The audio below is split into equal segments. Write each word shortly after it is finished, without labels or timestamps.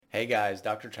Hey guys,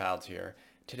 Dr. Childs here.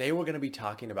 Today we're going to be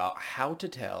talking about how to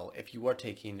tell if you are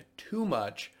taking too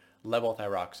much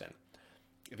levothyroxine.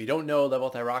 If you don't know,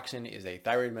 levothyroxine is a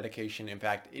thyroid medication. In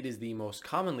fact, it is the most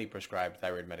commonly prescribed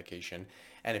thyroid medication.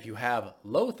 And if you have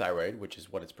low thyroid, which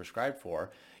is what it's prescribed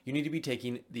for, you need to be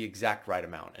taking the exact right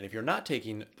amount. And if you're not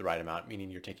taking the right amount, meaning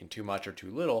you're taking too much or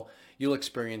too little, you'll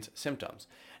experience symptoms.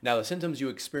 Now, the symptoms you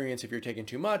experience if you're taking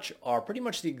too much are pretty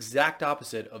much the exact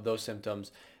opposite of those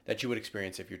symptoms that you would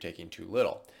experience if you're taking too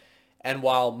little. And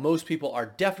while most people are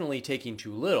definitely taking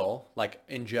too little, like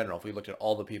in general, if we looked at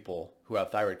all the people who have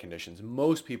thyroid conditions,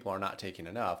 most people are not taking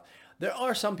enough. There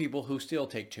are some people who still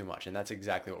take too much, and that's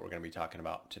exactly what we're going to be talking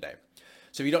about today.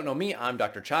 So if you don't know me, I'm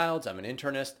Dr. Childs. I'm an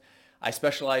internist. I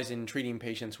specialize in treating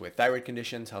patients with thyroid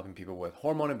conditions, helping people with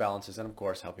hormone imbalances, and of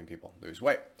course, helping people lose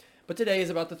weight. But today is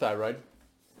about the thyroid.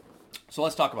 So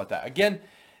let's talk about that. Again,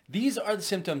 these are the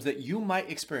symptoms that you might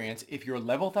experience if your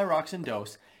levothyroxine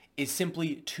dose is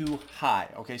simply too high.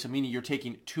 Okay, so meaning you're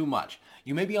taking too much.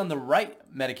 You may be on the right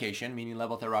medication, meaning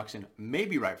levothyroxine may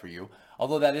be right for you,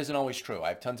 although that isn't always true. I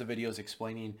have tons of videos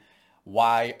explaining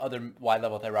why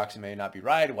levothyroxine may not be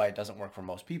right, why it doesn't work for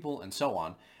most people, and so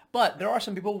on. But there are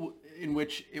some people in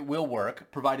which it will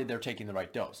work, provided they're taking the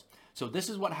right dose. So this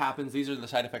is what happens. These are the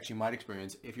side effects you might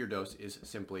experience if your dose is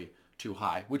simply too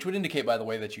high, which would indicate, by the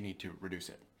way, that you need to reduce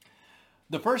it.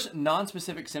 The first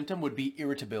non-specific symptom would be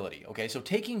irritability. Okay, so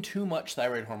taking too much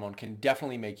thyroid hormone can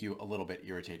definitely make you a little bit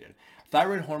irritated.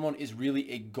 Thyroid hormone is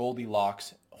really a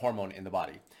Goldilocks hormone in the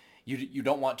body. You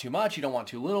don't want too much, you don't want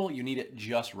too little, you need it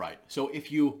just right. So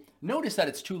if you notice that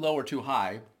it's too low or too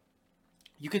high,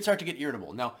 you can start to get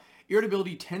irritable. Now,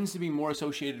 irritability tends to be more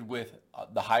associated with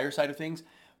the higher side of things,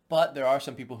 but there are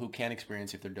some people who can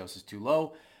experience if their dose is too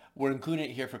low. We're including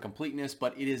it here for completeness,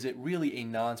 but it is really a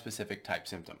non-specific type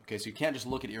symptom. Okay, so you can't just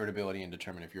look at irritability and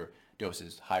determine if your dose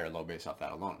is high or low based off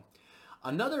that alone.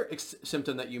 Another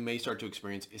symptom that you may start to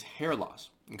experience is hair loss.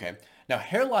 Okay, now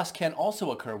hair loss can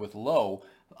also occur with low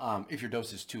if your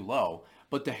dose is too low,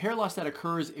 but the hair loss that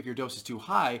occurs if your dose is too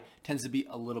high tends to be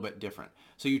a little bit different.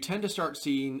 So you tend to start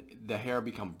seeing the hair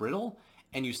become brittle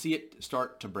and you see it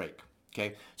start to break.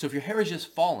 Okay, so if your hair is just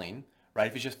falling, right?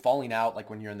 If it's just falling out, like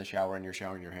when you're in the shower and you're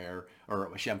showering your hair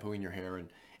or shampooing your hair and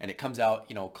it comes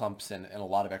out, clumps and a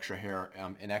lot of extra hair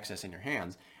in excess in your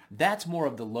hands, that's more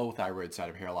of the low thyroid side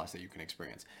of hair loss that you can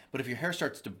experience. But if your hair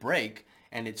starts to break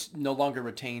and it's no longer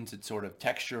retains its sort of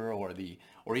texture or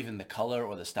even the color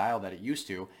or the style that it used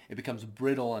to, it becomes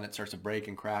brittle and it starts to break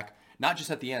and crack, not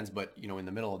just at the ends, but in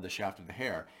the middle of the shaft of the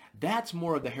hair. That's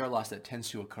more of the hair loss that tends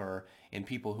to occur in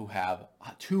people who have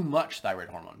too much thyroid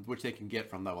hormone, which they can get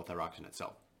from levothyroxine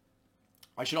itself.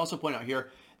 I should also point out here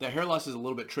that hair loss is a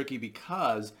little bit tricky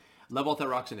because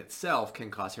levothyroxine itself can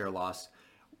cause hair loss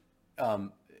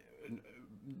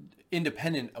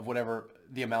independent of whatever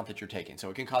the amount that you're taking. So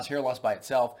it can cause hair loss by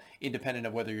itself, independent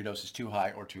of whether your dose is too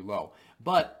high or too low.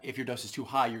 But if your dose is too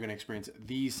high, you're going to experience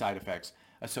these side effects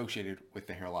associated with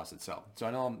the hair loss itself. So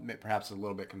I know perhaps it's a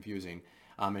little bit confusing,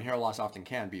 and hair loss often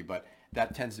can be, but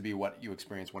that tends to be what you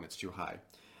experience when it's too high.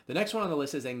 The next one on the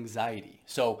list is anxiety.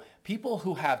 So people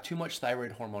who have too much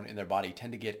thyroid hormone in their body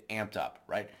tend to get amped up,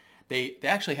 right? They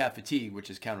actually have fatigue, which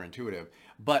is counterintuitive,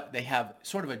 but they have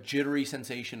sort of a jittery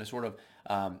sensation, a sort of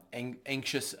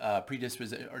anxious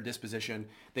disposition.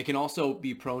 They can also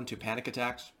be prone to panic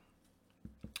attacks.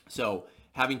 So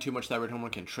having too much thyroid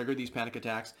hormone can trigger these panic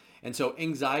attacks. And so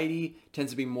anxiety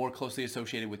tends to be more closely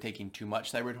associated with taking too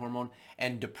much thyroid hormone,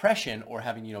 and depression or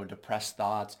having, depressed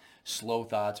thoughts, slow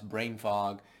thoughts, brain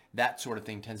fog, that sort of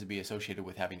thing tends to be associated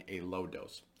with having a low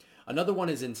dose. Another one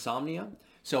is insomnia.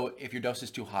 So if your dose is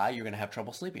too high, you're going to have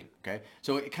trouble sleeping, okay?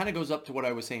 So it kind of goes up to what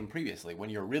I was saying previously. When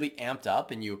you're really amped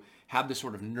up and you have this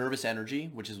sort of nervous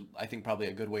energy, which is, I think, probably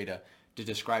a good way to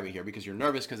describe it here, because you're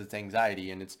nervous because it's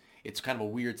anxiety and it's kind of a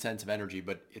weird sense of energy,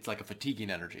 but it's like a fatiguing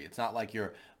energy. It's not like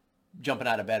you're jumping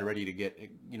out of bed ready to get,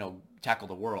 tackle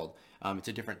the world. It's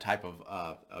a different type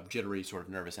of jittery sort of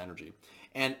nervous energy.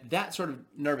 And that sort of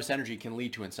nervous energy can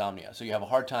lead to insomnia. So you have a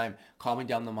hard time calming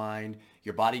down the mind.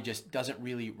 Your body just doesn't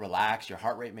really relax. Your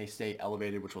heart rate may stay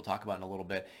elevated, which we'll talk about in a little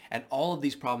bit. And all of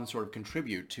these problems sort of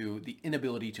contribute to the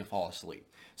inability to fall asleep.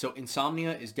 So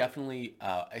insomnia is definitely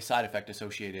a side effect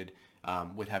associated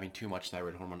with having too much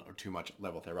thyroid hormone or too much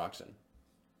levothyroxine.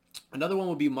 Another one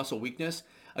would be muscle weakness.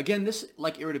 Again, this,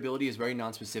 like irritability, is very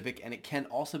nonspecific, and it can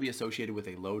also be associated with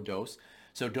a low dose.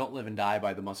 So don't live and die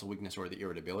by the muscle weakness or the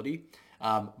irritability.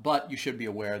 But you should be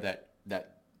aware that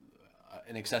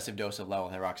an excessive dose of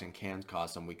levothyroxine can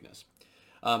cause some weakness.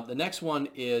 The next one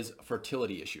is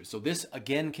fertility issues. So this,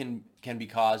 again, can be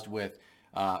caused with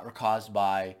or caused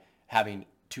by having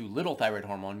too little thyroid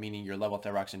hormone, meaning your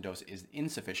levothyroxine dose is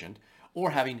insufficient, or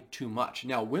having too much.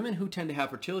 Now, women who tend to have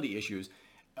fertility issues,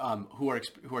 who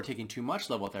are taking too much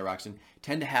levothyroxine,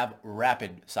 tend to have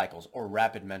rapid cycles or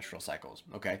rapid menstrual cycles.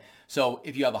 Okay, so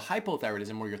if you have a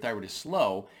hypothyroidism where your thyroid is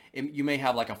slow, you may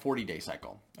have like a 40-day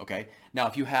cycle. Okay, now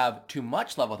if you have too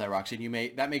much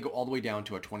levothyroxine, that may go all the way down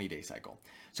to a 20-day cycle.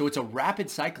 So it's a rapid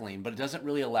cycling, but it doesn't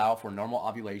really allow for normal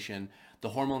ovulation. The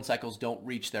hormone cycles don't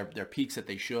reach their peaks that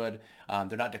they should.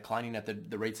 They're not declining at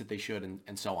the rates that they should,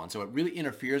 and so on. So it really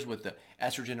interferes with the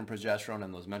estrogen and progesterone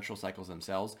and those menstrual cycles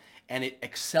themselves, and it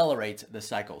accelerates the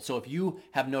cycle. So if you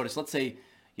have noticed, let's say,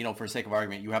 for sake of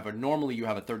argument, normally you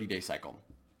have a 30-day cycle,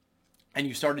 and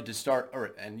you started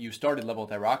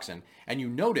levothyroxine, and you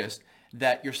noticed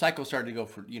that your cycle started to go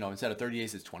for, instead of 30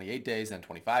 days, it's 28 days, then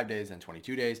 25 days, then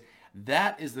 22 days.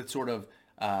 That is the sort of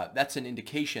that's an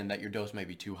indication that your dose may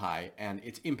be too high, and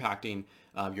it's impacting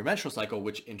your menstrual cycle,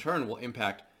 which in turn will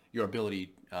impact your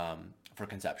ability for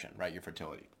conception, right? Your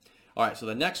fertility. All right, so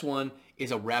the next one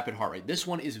is a rapid heart rate. This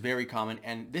one is very common,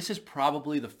 and this is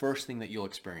probably the first thing that you'll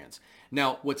experience.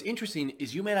 Now, what's interesting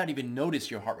is you may not even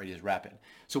notice your heart rate is rapid.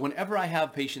 So whenever I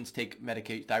have patients take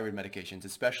thyroid medications,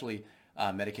 especially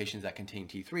medications that contain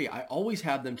T3, I always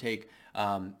have them take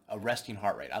a resting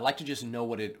heart rate. I like to just know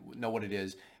what it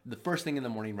is the first thing in the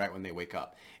morning right when they wake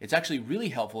up. It's actually really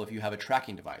helpful if you have a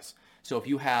tracking device. So if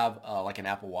you have like an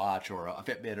Apple Watch or a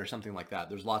Fitbit or something like that,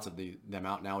 there's lots of them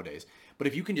out nowadays. But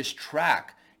if you can just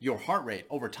track your heart rate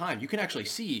over time, you can actually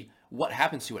see what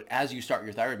happens to it as you start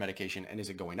your thyroid medication. And is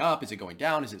it going up? Is it going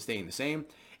down? Is it staying the same?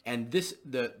 And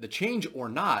the change or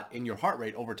not in your heart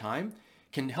rate over time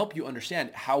can help you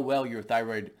understand how well your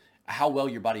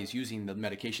body is using the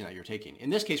medication that you're taking.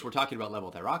 In this case, we're talking about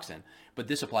levothyroxine, but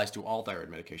this applies to all thyroid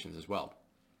medications as well.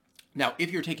 Now,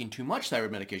 if you're taking too much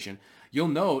thyroid medication, you'll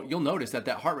notice that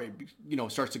heart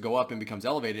rate, starts to go up and becomes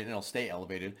elevated, and it'll stay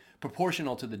elevated,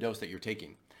 proportional to the dose that you're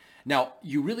taking. Now,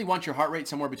 you really want your heart rate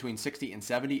somewhere between 60 and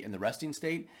 70 in the resting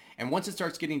state, and once it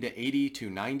starts getting to 80 to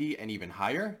 90 and even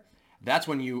higher, that's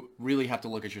when you really have to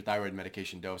look at your thyroid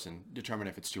medication dose and determine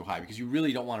if it's too high, because you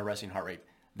really don't want a resting heart rate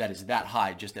that is that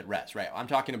high just at rest, right? I'm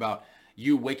talking about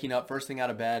you waking up first thing out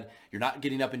of bed. You're not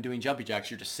getting up and doing jumpy jacks.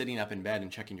 You're just sitting up in bed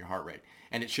and checking your heart rate.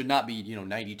 And it should not be,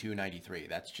 92, 93.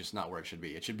 That's just not where it should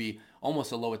be. It should be almost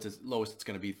the lowest it's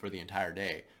going to be for the entire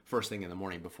day, first thing in the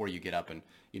morning before you get up and,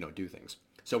 do things.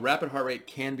 So rapid heart rate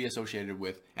can be associated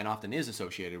with, and often is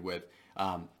associated with,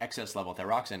 excess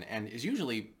levothyroxine, and is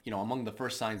usually, among the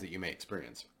first signs that you may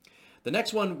experience. The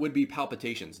next one would be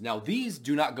palpitations. Now, these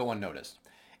do not go unnoticed.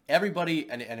 Everybody,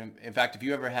 and in fact, if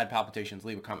you ever had palpitations,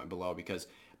 leave a comment below, because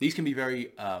these can be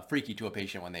very freaky to a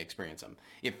patient when they experience them.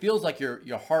 It feels like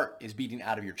your heart is beating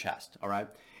out of your chest, all right?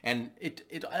 And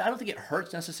I don't think it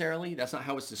hurts necessarily. That's not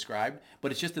how it's described,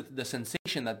 but it's just the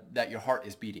sensation that your heart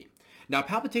is beating. Now,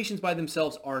 palpitations by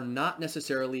themselves are not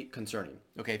necessarily concerning.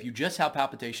 Okay, if you just have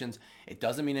palpitations, it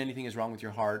doesn't mean anything is wrong with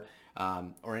your heart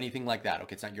or anything like that.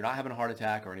 Okay, you're not having a heart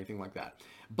attack or anything like that.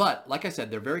 But like I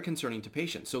said, they're very concerning to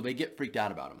patients, so they get freaked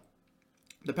out about them.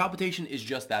 The palpitation is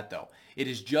just that, though. It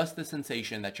is just the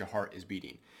sensation that your heart is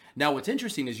beating. Now, what's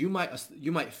interesting is you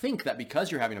might think that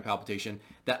because you're having a palpitation,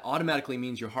 that automatically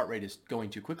means your heart rate is going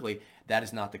too quickly. That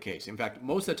is not the case. In fact,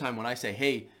 most of the time when I say,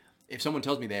 hey, if someone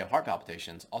tells me they have heart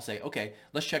palpitations, I'll say, okay,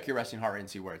 let's check your resting heart rate and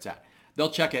see where it's at. They'll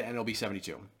check it and it'll be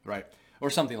 72, right? Or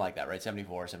something like that, right?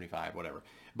 74, 75, whatever.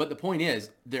 But the point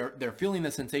is, they're feeling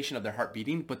the sensation of their heart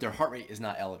beating, but their heart rate is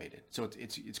not elevated. So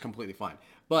it's completely fine.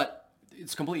 But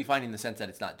it's completely fine in the sense that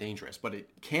it's not dangerous, but it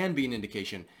can be an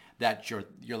indication that your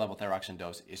levothyroxine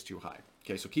dose is too high.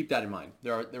 Okay, so keep that in mind.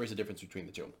 There is a difference between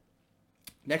the two.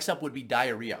 Next up would be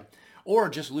diarrhea, or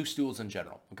just loose stools in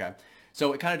general, okay?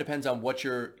 So it kind of depends on what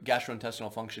your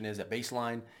gastrointestinal function is at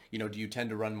baseline. Do you tend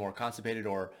to run more constipated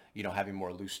or, having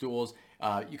more loose stools?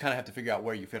 You kind of have to figure out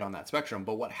where you fit on that spectrum.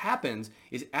 But what happens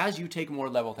is as you take more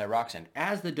levothyroxine,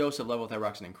 as the dose of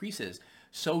levothyroxine increases,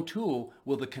 so too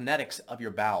will the kinetics of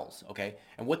your bowels, okay?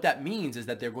 And what that means is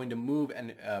that they're going to move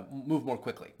more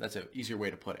quickly. That's an easier way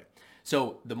to put it.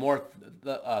 So the more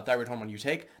thyroid hormone you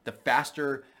take, the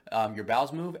faster your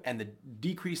bowels move, and the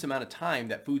decreased amount of time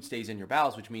that food stays in your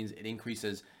bowels, which means it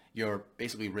increases your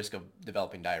basically risk of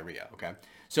developing diarrhea, okay?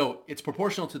 So it's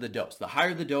proportional to the dose. The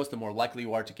higher the dose, the more likely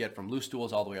you are to get from loose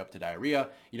stools all the way up to diarrhea.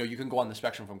 You can go on the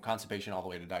spectrum from constipation all the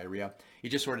way to diarrhea. It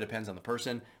just sort of depends on the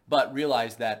person, but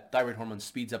realize that thyroid hormone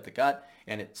speeds up the gut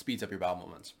and it speeds up your bowel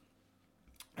movements.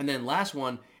 And then last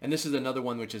one, and this is another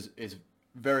one which is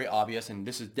very obvious, and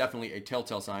this is definitely a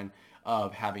telltale sign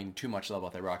of having too much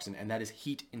levothyroxine, and that is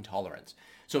heat intolerance.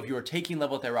 So if you are taking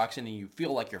levothyroxine and you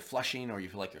feel like you're flushing, or you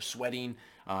feel like you're sweating,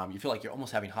 you feel like you're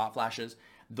almost having hot flashes,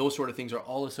 those sort of things are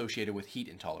all associated with heat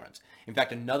intolerance. In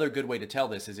fact, another good way to tell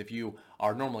this is if you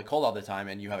are normally cold all the time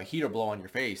and you have a heater blow on your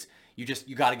face,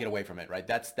 you got to get away from it, right?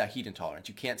 That's that heat intolerance.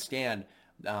 You can't stand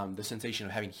the sensation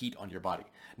of having heat on your body.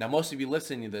 Now, most of you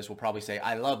listening to this will probably say,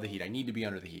 I love the heat. I need to be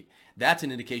under the heat. That's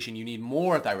an indication you need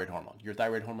more thyroid hormone. Your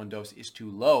thyroid hormone dose is too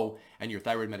low, and your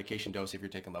thyroid medication dose, if you're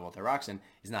taking levothyroxine,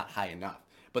 is not high enough.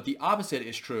 But the opposite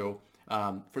is true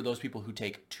for those people who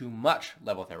take too much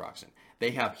levothyroxine.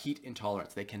 They have heat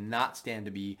intolerance. They cannot stand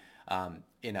to be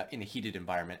in a heated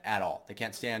environment at all. They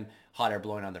can't stand hot air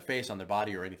blowing on their face, on their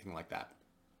body, or anything like that.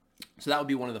 So that would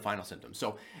be one of the final symptoms.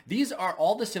 So these are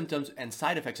all the symptoms and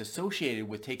side effects associated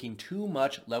with taking too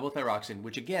much levothyroxine,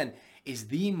 which again is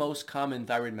the most common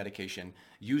thyroid medication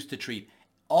used to treat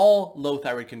all low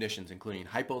thyroid conditions, including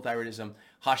hypothyroidism,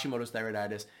 Hashimoto's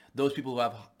thyroiditis, those people who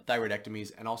have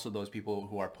thyroidectomies, and also those people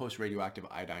who are post-radioactive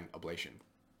iodine ablation.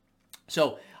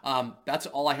 So that's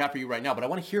all I have for you right now, but I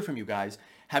want to hear from you guys.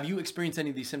 Have you experienced any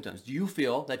of these symptoms? Do you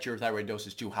feel that your thyroid dose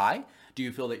is too high? Do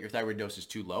you feel that your thyroid dose is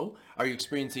too low? Are you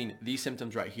experiencing these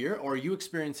symptoms right here? Or are you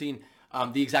experiencing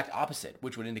the exact opposite,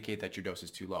 which would indicate that your dose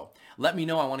is too low? Let me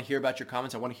know. I want to hear about your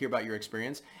comments. I want to hear about your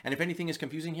experience. And if anything is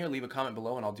confusing here, leave a comment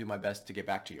below and I'll do my best to get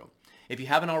back to you. If you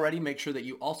haven't already, make sure that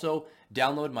you also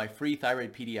download my free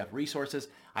thyroid PDF resources.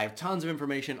 I have tons of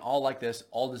information all like this,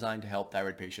 all designed to help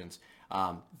thyroid patients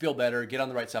feel better, get on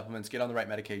the right supplements, get on the right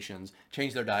medications,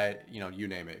 change their diet, you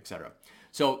name it, etc.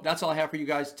 So that's all I have for you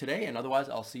guys today. And otherwise,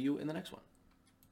 I'll see you in the next one.